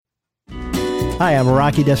Hi, I'm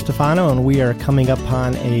Rocky DeStefano, and we are coming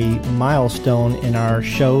upon a milestone in our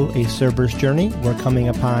show, A Server's Journey. We're coming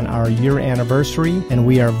upon our year anniversary, and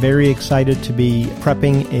we are very excited to be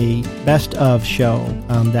prepping a best of show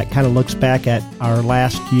that kind of looks back at our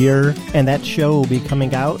last year, and that show will be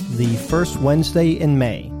coming out the first Wednesday in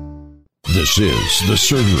May. This is the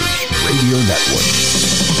Servers Radio Network.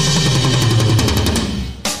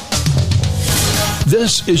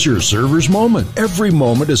 This is your server's moment. Every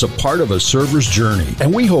moment is a part of a server's journey,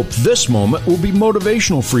 and we hope this moment will be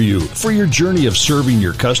motivational for you, for your journey of serving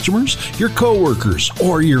your customers, your coworkers,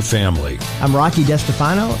 or your family. I'm Rocky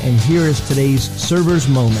DeStefano, and here is today's server's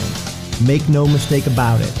moment. Make no mistake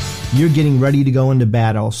about it. You're getting ready to go into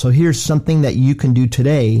battle, so here's something that you can do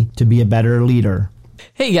today to be a better leader.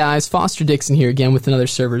 Hey guys, Foster Dixon here again with another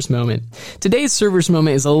Server's Moment. Today's Server's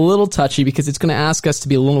Moment is a little touchy because it's going to ask us to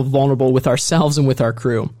be a little vulnerable with ourselves and with our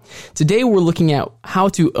crew. Today we're looking at how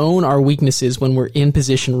to own our weaknesses when we're in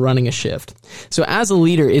position running a shift. So as a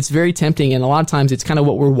leader, it's very tempting, and a lot of times it's kind of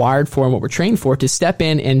what we're wired for and what we're trained for, to step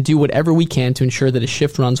in and do whatever we can to ensure that a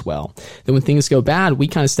shift runs well. Then when things go bad, we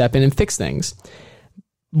kind of step in and fix things.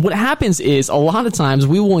 What happens is a lot of times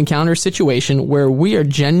we will encounter a situation where we are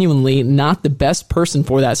genuinely not the best person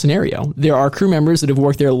for that scenario. There are crew members that have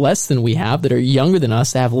worked there less than we have, that are younger than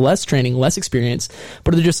us, that have less training, less experience,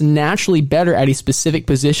 but are just naturally better at a specific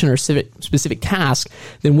position or specific task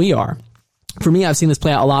than we are. For me, I've seen this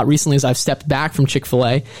play out a lot recently as I've stepped back from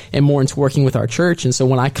Chick-fil-A and more into working with our church. And so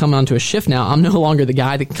when I come onto a shift now, I'm no longer the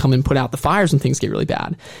guy that can come and put out the fires when things get really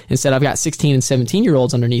bad. Instead, I've got 16 and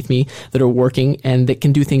 17-year-olds underneath me that are working and that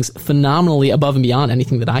can do things phenomenally above and beyond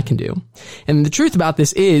anything that I can do. And the truth about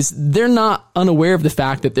this is they're not unaware of the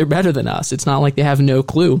fact that they're better than us. It's not like they have no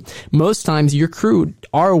clue. Most times, your crew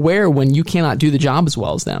are aware when you cannot do the job as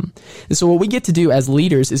well as them. And so what we get to do as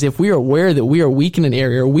leaders is if we are aware that we are weak in an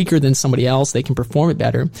area or weaker than somebody else, they can perform it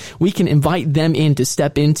better, we can invite them in to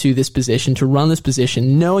step into this position, to run this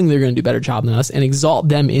position, knowing they're going to do a better job than us, and exalt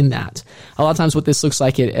them in that. A lot of times what this looks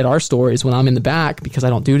like at our store is when I'm in the back, because I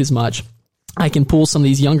don't do it as much, I can pull some of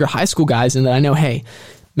these younger high school guys in that I know, hey,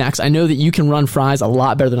 Max, I know that you can run fries a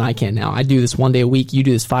lot better than I can now. I do this 1 day a week. You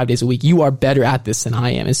do this 5 days a week. You are better at this than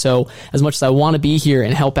I am. And so as much as I want to be here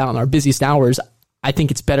and help out in our busiest hours, I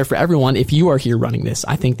think it's better for everyone if you are here running this.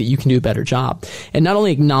 I think that you can do a better job. And not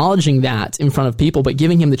only acknowledging that in front of people, but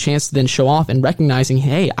giving him the chance to then show off and recognizing,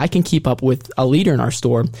 hey, I can keep up with a leader in our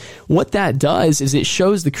store. What that does is it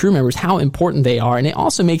shows the crew members how important they are. And it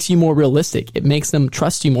also makes you more realistic. It makes them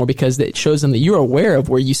trust you more because it shows them that you're aware of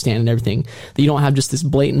where you stand and everything. That you don't have just this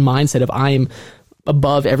blatant mindset of I am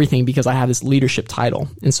above everything because I have this leadership title.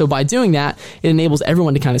 And so by doing that, it enables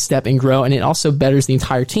everyone to kind of step and grow, and it also betters the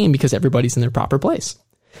entire team because everybody's in their proper place.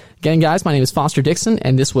 Again, guys, my name is Foster Dixon,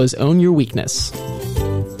 and this was Own Your Weakness.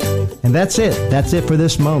 And that's it. That's it for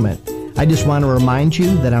this moment. I just want to remind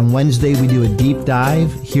you that on Wednesday we do a deep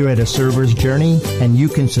dive here at A Server's Journey, and you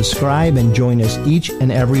can subscribe and join us each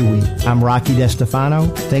and every week. I'm Rocky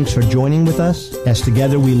DeStefano. Thanks for joining with us as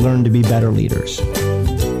together we learn to be better leaders.